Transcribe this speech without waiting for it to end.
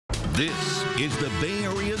This is the Bay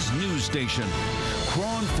Area's news station.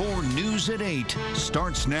 KRON 4 News at 8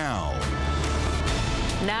 starts now.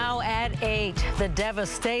 Now at 8, the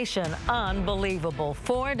devastation unbelievable.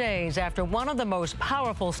 4 days after one of the most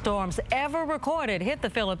powerful storms ever recorded hit the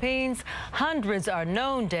Philippines, hundreds are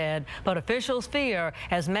known dead, but officials fear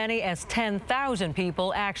as many as 10,000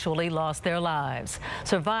 people actually lost their lives.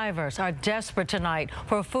 Survivors are desperate tonight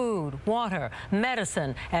for food, water,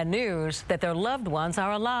 medicine, and news that their loved ones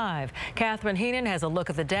are alive. Catherine Heenan has a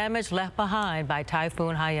look at the damage left behind by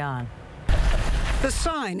Typhoon Haiyan. The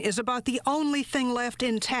sign is about the only thing left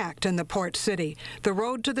intact in the port city. The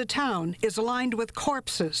road to the town is lined with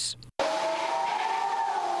corpses.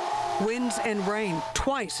 Winds and rain,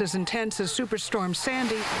 twice as intense as Superstorm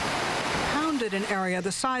Sandy, pounded an area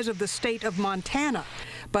the size of the state of Montana.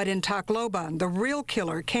 But in Tacloban, the real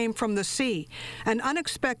killer came from the sea. An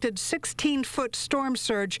unexpected 16-foot storm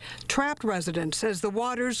surge trapped residents as the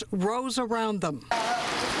waters rose around them.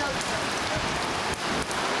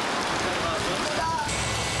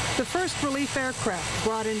 The first relief aircraft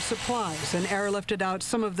brought in supplies and airlifted out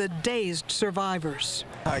some of the dazed survivors.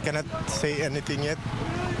 I cannot say anything yet.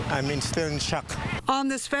 I'm still in shock. On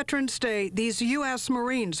this Veterans Day, these U.S.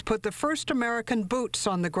 Marines put the first American boots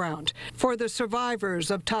on the ground. For the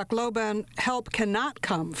survivors of Tacloban, help cannot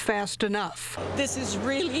come fast enough. This is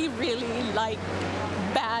really, really like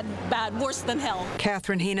bad, worse than hell.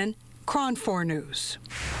 Catherine Heenan, KRON 4 News.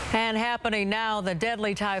 And happening now, the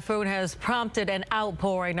deadly typhoon has prompted an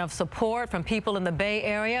outpouring of support from people in the Bay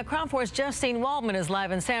Area. KRON 4's Justine Waldman is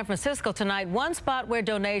live in San Francisco tonight, one spot where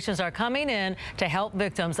donations are coming in to help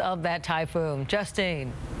victims of that typhoon.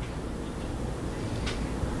 Justine.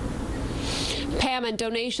 Pam, and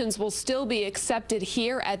donations will still be accepted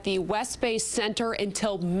here at the West Bay Center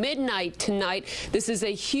until midnight tonight. This is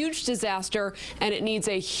a huge disaster, and it needs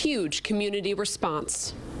a huge community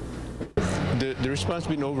response. The response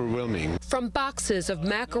has been overwhelming. From boxes of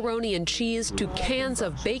macaroni and cheese to cans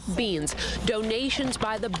of baked beans, donations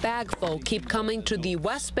by the bagful keep coming to the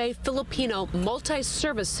West Bay Filipino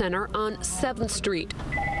Multi-Service Center on 7th Street.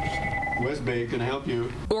 West Bay can help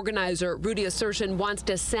you. Organizer Rudy Assertion wants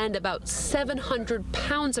to send about 700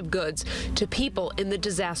 pounds of goods to people in the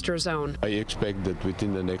disaster zone. I expect that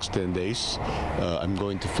within the next 10 days, I'm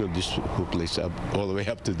going to fill this whole place up all the way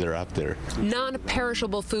up to thereafter.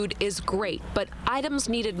 Non-perishable food is great, but items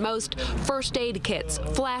needed most: first aid kits,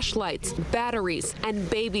 flashlights, batteries, and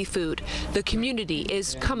baby food. The community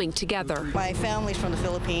is coming together. My family's from the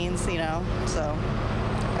Philippines, so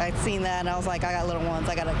I'd seen that and I was like, I got little ones,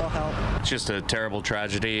 I gotta go help. It's just a terrible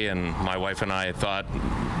tragedy, and my wife and I thought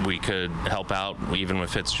we could help out, even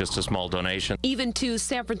if it's just a small donation. Even two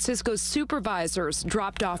San Francisco supervisors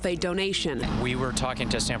dropped off a donation. We were talking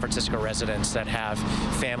to San Francisco residents that have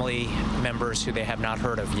family members who they have not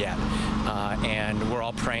heard of yet, and we're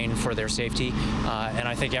all praying for their safety, and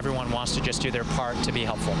I think everyone wants to just do their part to be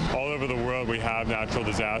helpful. All over the world we have natural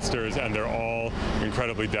disasters, and they're all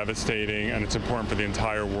incredibly devastating, and it's important for the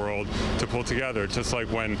entire world to pull together. Just like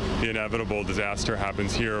when the inevitable disaster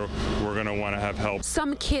happens here, we're going to want to have help.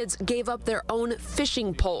 Some kids gave up their own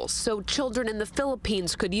fishing poles so children in the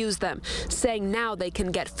Philippines could use them, saying now they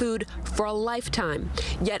can get food for a lifetime.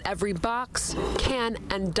 Yet every box, can,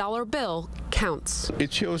 and dollar bill counts.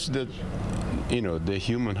 It shows that, the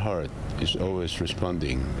human heart is always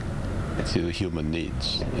responding to the human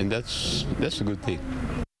needs, and that's a good thing.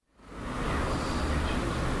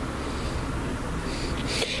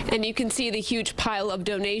 And you can see the huge pile of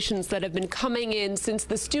donations that have been coming in since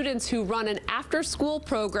the students who run an after-school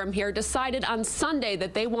program here decided on Sunday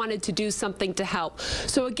that they wanted to do something to help.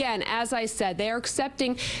 So again, as I said, they are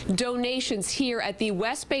accepting donations here at the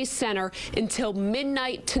West Bay Center until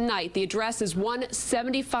midnight tonight. The address is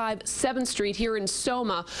 175 7th Street here in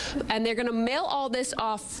Soma, and they're going to mail all this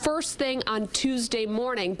off first thing on Tuesday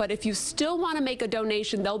morning. But if you still want to make a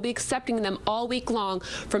donation, they'll be accepting them all week long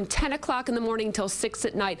from 10 o'clock in the morning till 6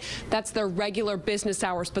 at night. That's their regular business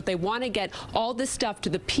hours, but they want to get all this stuff to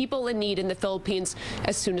the people in need in the Philippines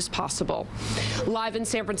as soon as possible. Live in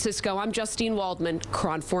San Francisco, I'm Justine Waldman,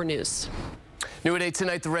 KRON 4 News. New at 8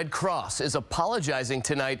 tonight, the Red Cross is apologizing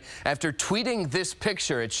tonight after tweeting this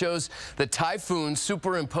picture. It shows the typhoon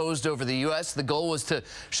superimposed over the U.S. The goal was to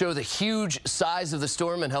show the huge size of the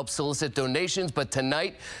storm and help solicit donations. But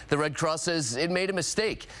tonight, the Red Cross says it made a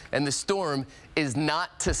mistake, and the storm is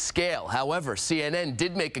not to scale. However, CNN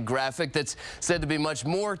did make a graphic that's said to be much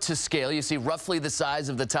more to scale. You see roughly the size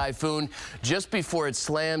of the typhoon just before it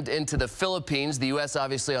slammed into the Philippines. The U.S.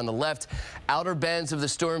 obviously on the left. Outer bands of the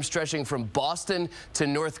storm stretching from Boston to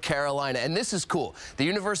North Carolina. And this is cool. The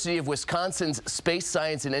University of Wisconsin's Space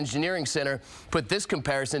Science and Engineering Center put this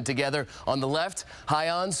comparison together. On the left,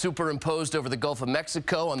 Haiyan superimposed over the Gulf of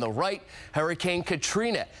Mexico. On the right, Hurricane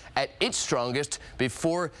Katrina at its strongest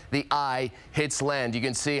before the eye hits land. You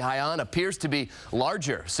can see Haiyan appears to be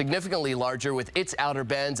larger, significantly larger, with its outer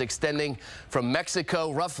bands extending from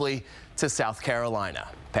Mexico roughly to South Carolina.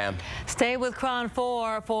 Pam. Stay with KRON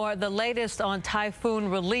 4 for the latest on typhoon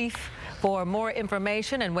relief. For more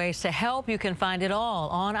information and ways to help, you can find it all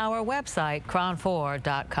on our website,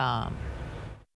 kron4.com.